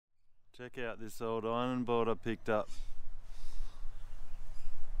Check out this old iron board I picked up.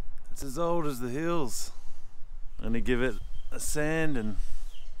 It's as old as the hills. I'm gonna give it a sand and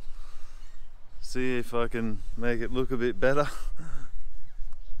see if I can make it look a bit better.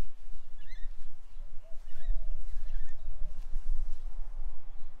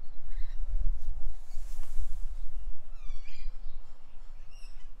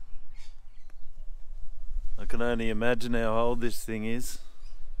 I can only imagine how old this thing is.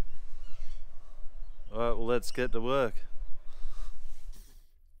 Alright, well, let's get to work.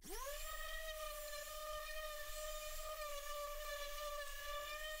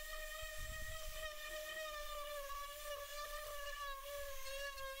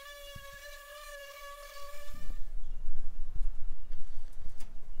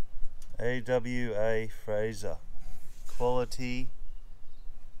 AWA Fraser, quality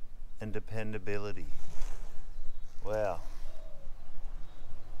and dependability. Wow.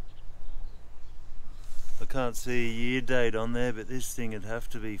 I can't see a year date on there, but this thing would have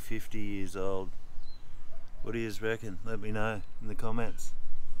to be 50 years old. What do you reckon? Let me know in the comments.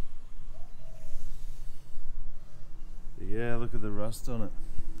 But yeah, look at the rust on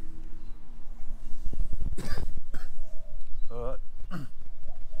it. Alright.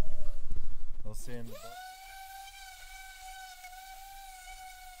 I'll sand the back.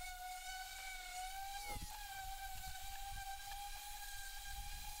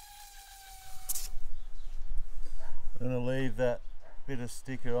 I'm going to leave that bit of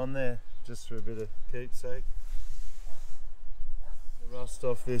sticker on there just for a bit of keepsake. The rust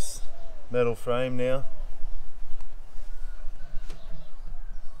off this metal frame now.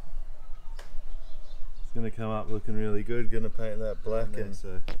 It's going to come up looking really good. Going to paint that black and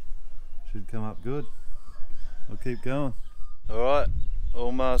so should come up good. I'll keep going. Alright,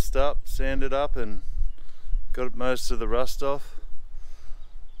 all masked up, sanded up and got most of the rust off.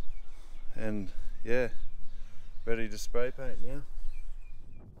 And yeah, ready to spray paint now.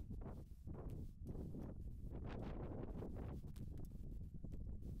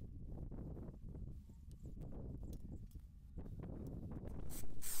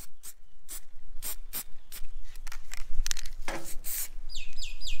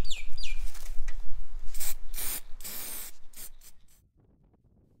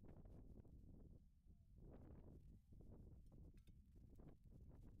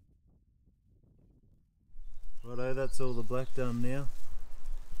 Righto, that's all the black done now.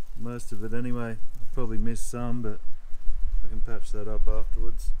 Most of it anyway. I've probably missed some, but I can patch that up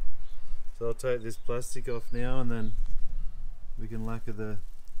afterwards. So I'll take this plastic off now and then we can lacquer the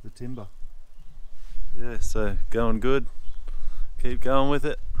timber. Yeah, so going good. Keep going with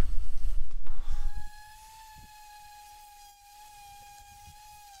it.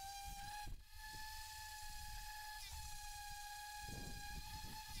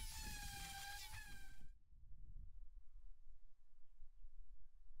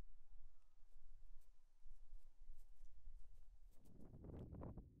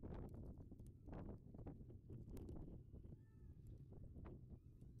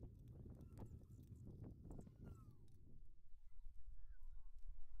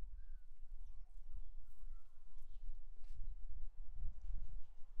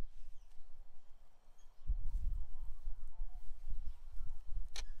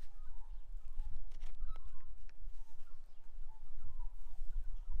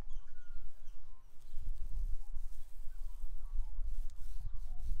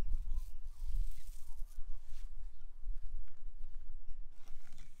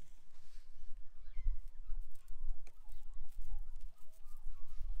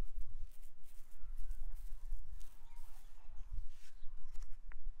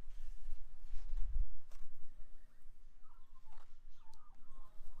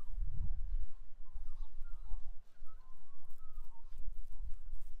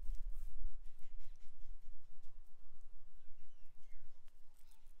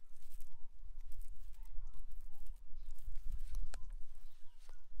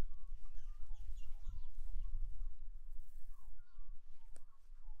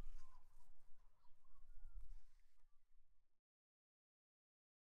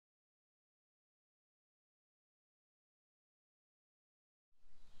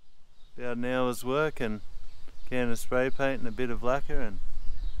 About an hour's work and can of spray paint and a bit of lacquer, and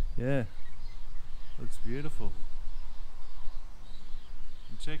yeah, looks beautiful.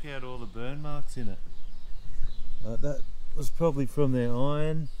 And check out all the burn marks in it. That was probably from their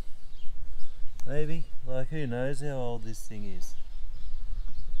iron, maybe. Like, who knows how old this thing is.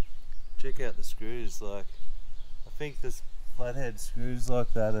 Check out the screws. Like, I think the flathead screws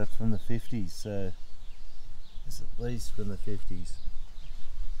like that are from the 50s, so it's at least from the 50s.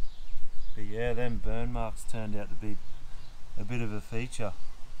 yeah, them burn marks turned out to be a bit of a feature.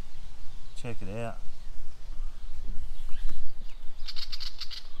 Check it out.